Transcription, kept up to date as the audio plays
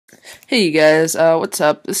Hey you guys, what's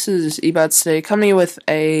up? This is eBuTTzHD coming with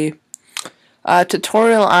a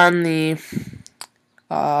tutorial on the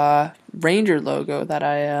Ranger logo that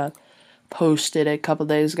I posted a couple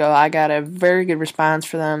days ago. I got a very good response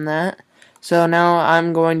for that. So now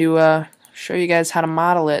I'm going to show you guys how to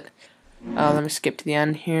model it. Let me skip to the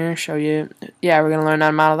end here, show you. Yeah, we're going to learn how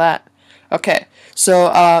to model that. Okay,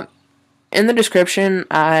 so in the description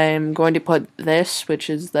I'm going to put this, which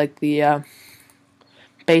is like the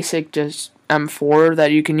basic just M4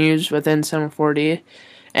 that you can use within Cinema 4D,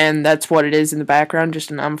 and that's what it is in the background,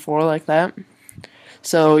 just an M4 like that.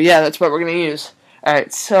 So yeah, that's what we're gonna use.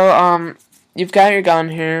 Alright, so you've got your gun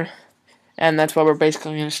here, and that's what we're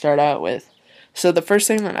basically gonna start out with. So the first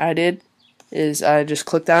thing that I did is I just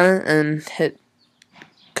clicked on it and hit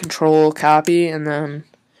Control Copy and then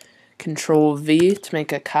Control V to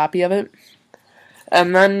make a copy of it.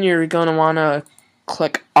 And then you're gonna wanna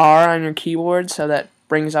click R on your keyboard so that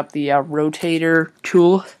brings up the rotator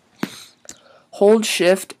tool. Hold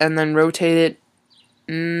shift and then rotate it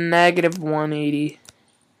 -180.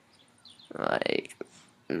 Like,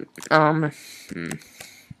 here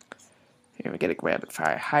we gotta grab it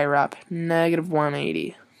higher up.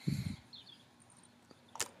 -180.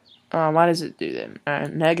 Why does it do that?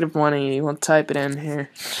 Alright, -180. We'll type it in here.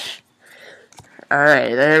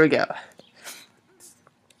 Alright, there we go.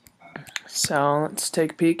 So let's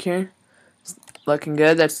take a peek here. Looking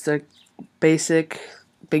good. That's the basic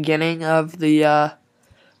beginning of the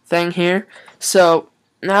thing here. So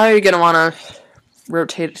now you're gonna want to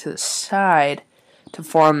rotate it to the side to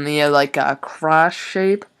form the like cross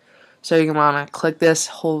shape. So you're gonna want to click this,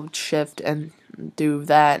 hold shift, and do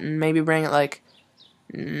that, and maybe bring it like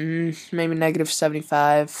maybe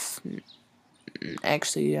 -75.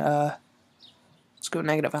 Actually, let's go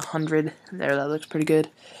 -100. There, that looks pretty good.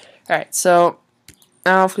 All right, so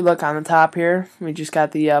now if we look on the top here, we just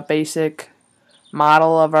got the basic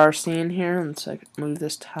model of our scene here. Let's like move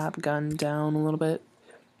this Top Gun down a little bit.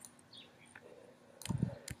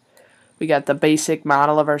 We got the basic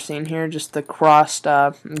model of our scene here, just the crossed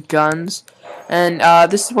guns. And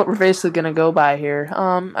this is what we're basically going to go by here.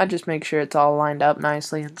 I just make sure it's all lined up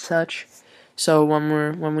nicely and such. So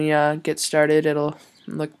when we get started, it'll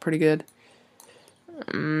look pretty good.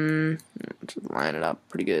 Just line it up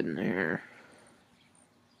pretty good in there.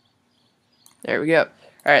 There we go.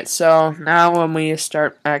 Alright, so now when we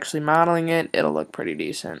start actually modeling it, it'll look pretty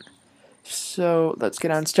decent. So let's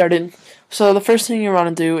get on started. So the first thing you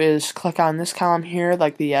want to do is click on this column here,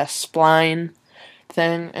 like the spline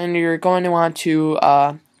thing, and you're going to want to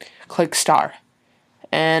click star.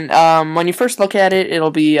 And when you first look at it,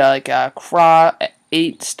 it'll be like a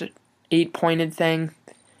eight pointed thing,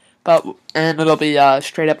 and it'll be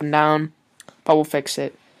straight up and down, but we'll fix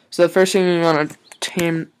it. So the first thing you want to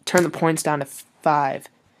turn the points down to 5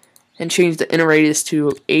 and change the inner radius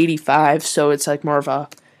to 85, so it's like more of a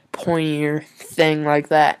pointier thing like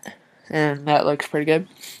that, and that looks pretty good.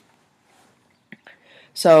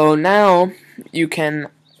 So now you're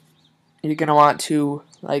gonna want to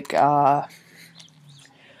like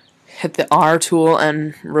hit the R tool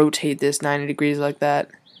and rotate this 90 degrees like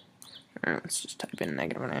that. Alright, let's just type in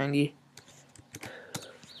 -90.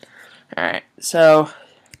 Alright, so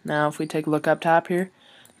now if we take a look up top here,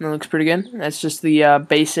 it looks pretty good. That's just the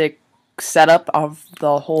basic setup of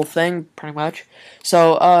the whole thing, pretty much.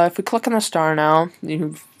 So if we click on the star now,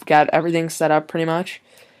 you've got everything set up pretty much,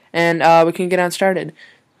 and we can get on started.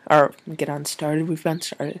 Or get on started. We've been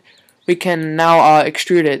started. We can now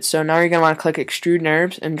extrude it. So now you're gonna want to click extrude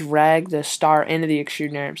NURBS and drag the star into the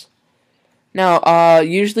extrude NURBS. Now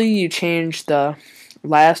usually you change the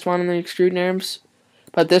last one in the extrude NURBS,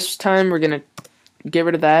 but this time we're gonna get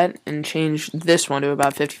rid of that and change this one to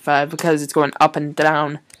about 55 because it's going up and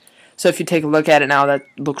down. So if you take a look at it now, that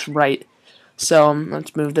looks right. So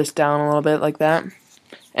let's move this down a little bit like that.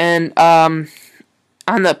 And on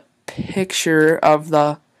the picture of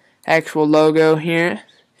the actual logo here,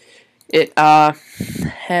 it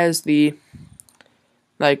has the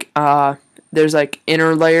like there's like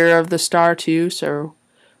inner layer of the star too. So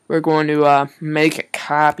we're going to make a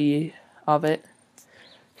copy of it.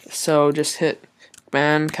 So just hit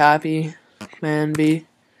Command copy, Command B,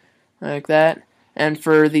 like that. And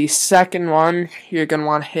for the second one, you're going to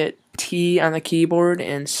want to hit T on the keyboard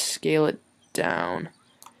and scale it down.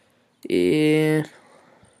 Never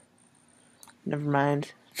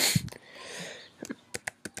mind.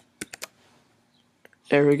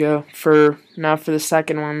 There we go. Now for the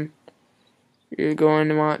second one, you're going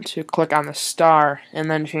to want to click on the star and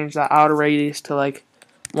then change the outer radius to like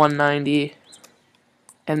 190.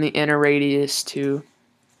 And the inner radius to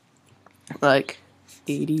like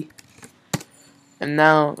 80. And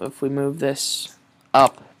now if we move this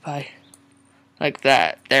up by like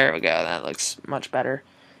that, there we go, that looks much better.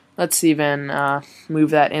 Let's even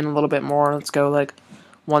move that in a little bit more. Let's go like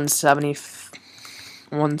 170,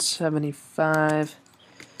 175,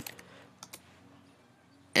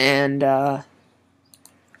 and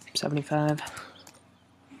 75,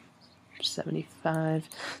 75.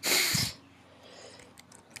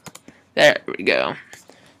 There we go.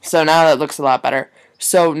 So now that looks a lot better.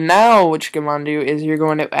 So now what you're going to want to do is you're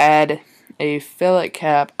going to add a fillet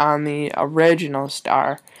cap on the original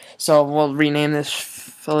star. So we'll rename this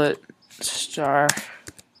fillet star.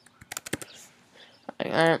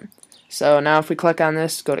 Like that. So now if we click on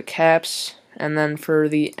this, go to caps, and then for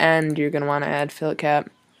the end you're going to want to add fillet cap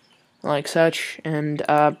like such, and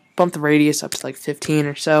bump the radius up to like 15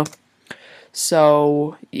 or so.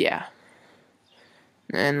 So yeah.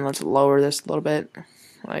 And let's lower this a little bit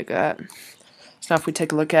like that. So now if we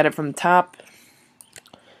take a look at it from the top,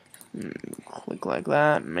 click like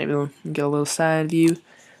that, maybe we'll get a little side view.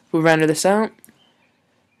 If we render this out,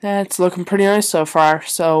 that's looking pretty nice so far,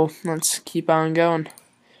 so let's keep on going.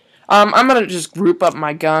 I'm going to just group up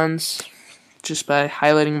my guns just by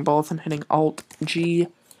highlighting both and hitting Alt-G,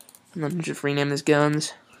 and then just rename these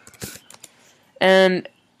guns. And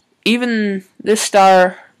even this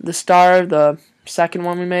star, the second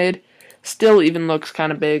one we made, still even looks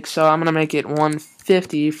kind of big, so I'm going to make it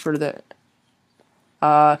 150 for the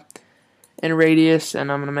in radius,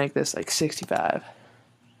 and I'm going to make this like 65.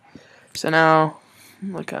 So now,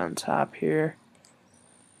 look on top here.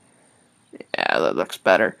 Yeah, that looks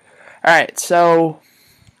better. Alright, so,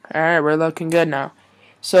 we're looking good now.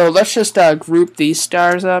 So let's just group these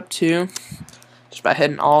stars up too, just by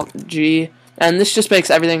hitting Alt-G, and this just makes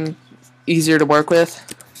everything easier to work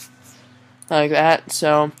with, like that.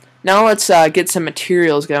 So now let's get some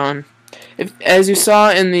materials going. As you saw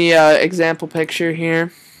in the example picture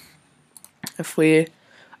here, if we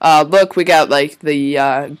look, we got like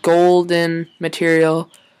the golden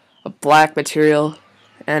material, a black material,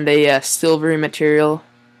 and a silvery material,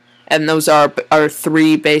 and those are our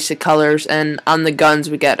three basic colors. And on the guns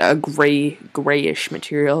we got a grayish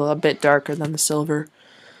material, a bit darker than the silver.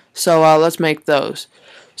 So let's make those.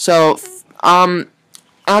 So on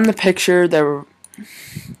the picture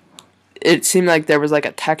it seemed like there was like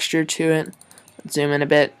a texture to it. Let's zoom in a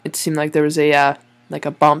bit. It seemed like there was a like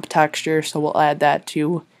a bump texture, so we'll add that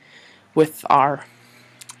too with our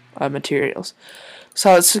materials.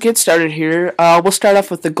 So let's get started here. We'll start off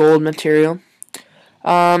with the gold material.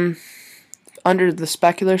 Under the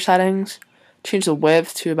specular settings, change the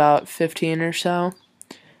width to about 15 or so.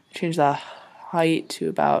 Change the height to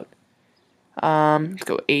about let's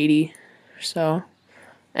go 80 or so.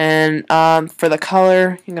 And for the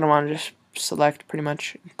color, you're gonna want to just select pretty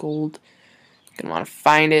much gold. You're gonna want to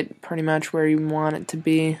find it pretty much where you want it to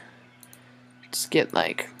be. Just get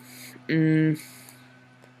like maybe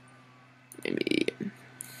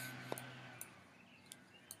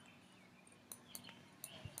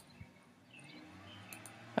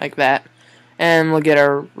like that, and we'll get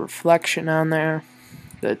our reflection on there.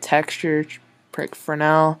 The texture prick for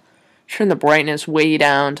now. Turn the brightness way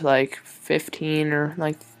down to like 15 or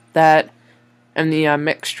like that, and the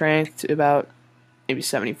mix strength to about maybe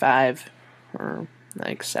 75 or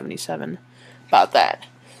like 77, about that.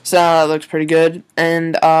 So that looks pretty good.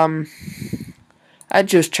 And I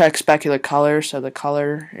just check specular color, so the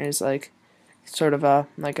color is like sort of a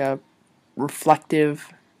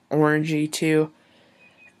reflective orangey too.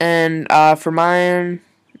 And for mine,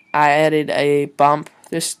 I added a bump.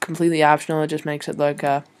 This is completely optional. It just makes it look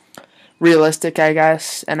realistic, I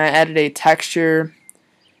guess. And I added a texture,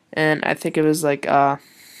 and I think it was like I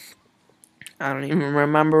don't even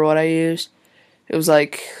remember what I used. It was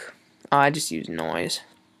like I just used noise,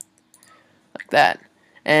 like that.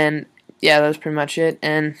 And yeah, that was pretty much it.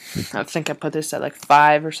 And I think I put this at like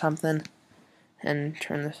 5 or something, and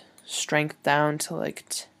turn the strength down to like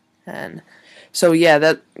 10. So yeah,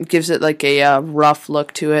 that gives it like a rough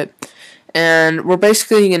look to it. And we're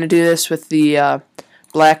basically going to do this with the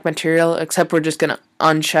black material, except we're just going to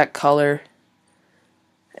uncheck color,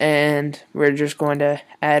 and we're just going to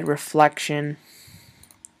add reflection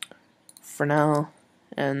for now,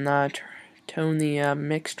 and tone the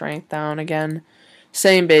mix strength down again.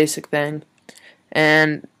 Same basic thing,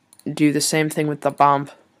 and do the same thing with the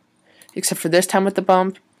bump, except for this time with the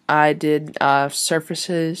bump I did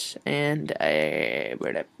surfaces and a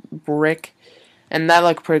brick, and that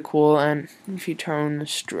looked pretty cool. And if you turn the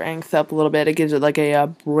strength up a little bit, it gives it like a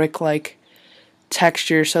brick-like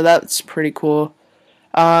texture, so that's pretty cool.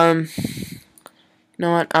 You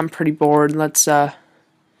know what? I'm pretty bored. Let's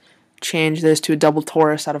change this to a double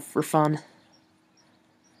torus for fun.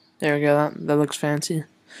 There we go. That looks fancy.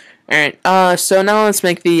 Alright, so now let's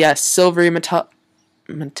make the silvery I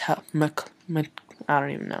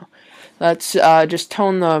don't even know. Let's just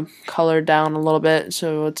tone the color down a little bit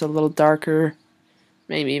so it's a little darker.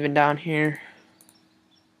 Maybe even down here.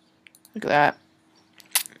 Look at that.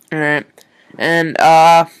 Alright, and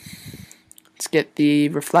let's get the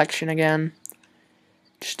reflection again.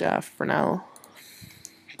 Just for now,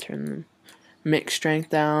 turn the mix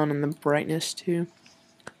strength down and the brightness too.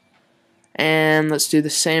 And let's do the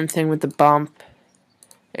same thing with the bump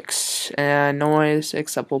noise,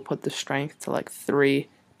 except we'll put the strength to like 3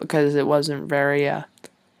 because it wasn't very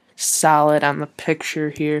solid on the picture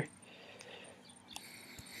here.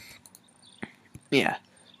 Yeah,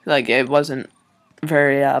 like it wasn't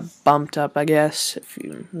very bumped up, I guess. If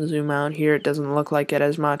you zoom out here, it doesn't look like it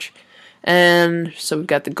as much. And so we've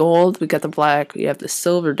got the gold, we got the black, we have the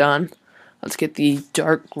silver done. Let's get the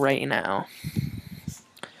dark gray now.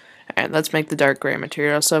 Alright, let's make the dark gray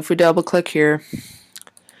material. So if we double click here,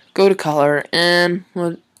 go to color, and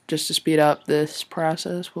we'll, just to speed up this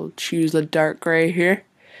process, we'll choose the dark gray here,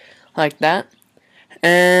 like that.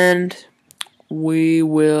 And we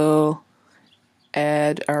will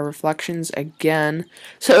add our reflections again.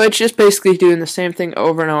 So it's just basically doing the same thing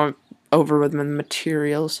over and over with the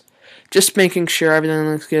materials. Just making sure everything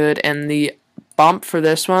looks good. And the bump for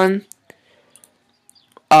this one,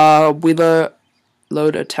 we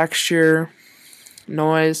load a texture,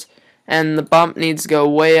 noise, and the bump needs to go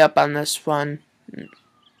way up on this one,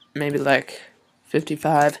 maybe like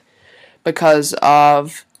 55, because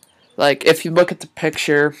of, like, if you look at the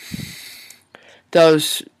picture,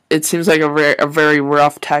 it seems like a very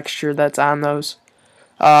rough texture that's on those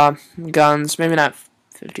guns. Maybe not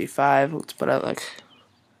 55, let's put it like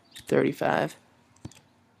 35.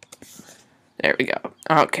 There we go.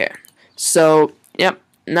 Okay, so yep,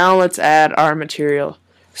 now let's add our material.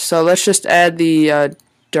 So let's just add the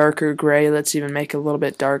darker gray. Let's even make it a little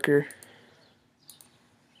bit darker,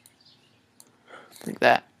 like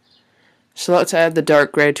that. So let's add the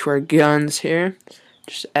dark gray to our guns here.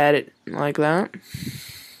 Just add it like that.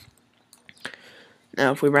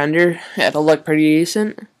 Now if we render, it'll look pretty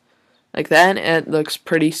decent. Like that, it looks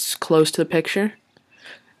pretty close to the picture.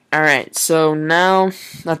 Alright, so now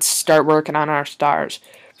let's start working on our stars.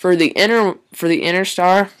 For the inner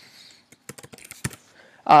star,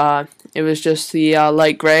 it was just the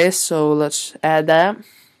light gray, so let's add that.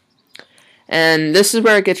 And this is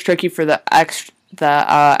where it gets tricky for the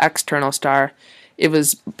external star. It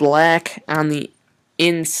was black on the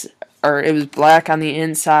inside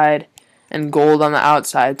and gold on the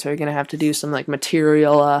outside, so you're gonna have to do some like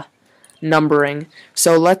material numbering.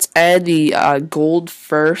 So let's add the gold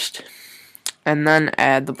first, and then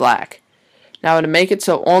add the black. Now to make it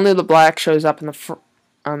so only the black shows up in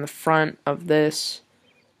on the front of this,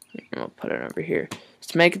 we'll put it over here.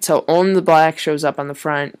 To make it so only the black shows up on the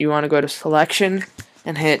front, you want to go to selection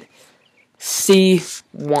and hit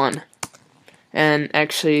C1. And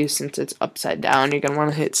actually, since it's upside down, you're going to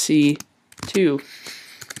want to hit C2.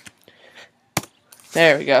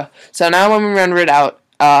 There we go. So now when we render it out,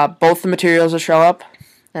 both the materials will show up,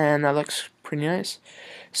 and that looks pretty nice.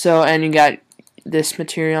 So, and you got this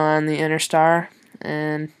material on the inner star,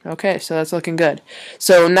 and okay, so that's looking good.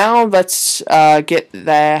 So now let's get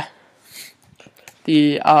the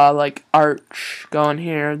like arch going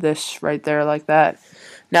here, this right there, like that.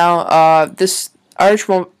 Now this arch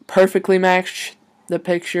won't perfectly match the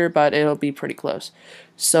picture, but it'll be pretty close.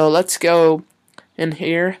 So let's go in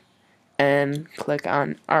here and click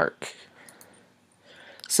on arc.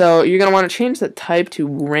 So you're gonna want to change the type to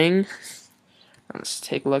ring. Let's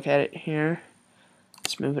take a look at it here.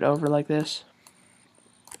 Let's move it over like this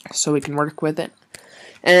so we can work with it.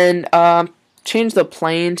 And change the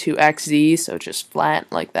plane to XZ, so just flat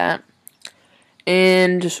like that.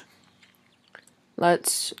 And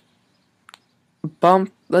let's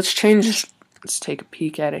take a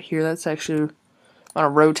peek at it here. Let's actually want to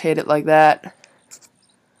rotate it like that,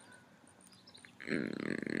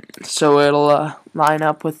 so it'll line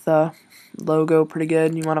up with the logo pretty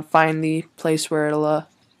good. You want to find the place where it'll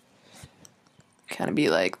kind of be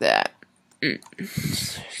like that.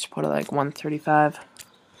 Just put it like 135.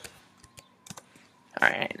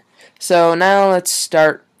 Alright, so now let's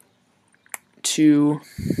start to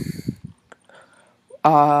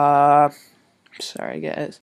sorry guys.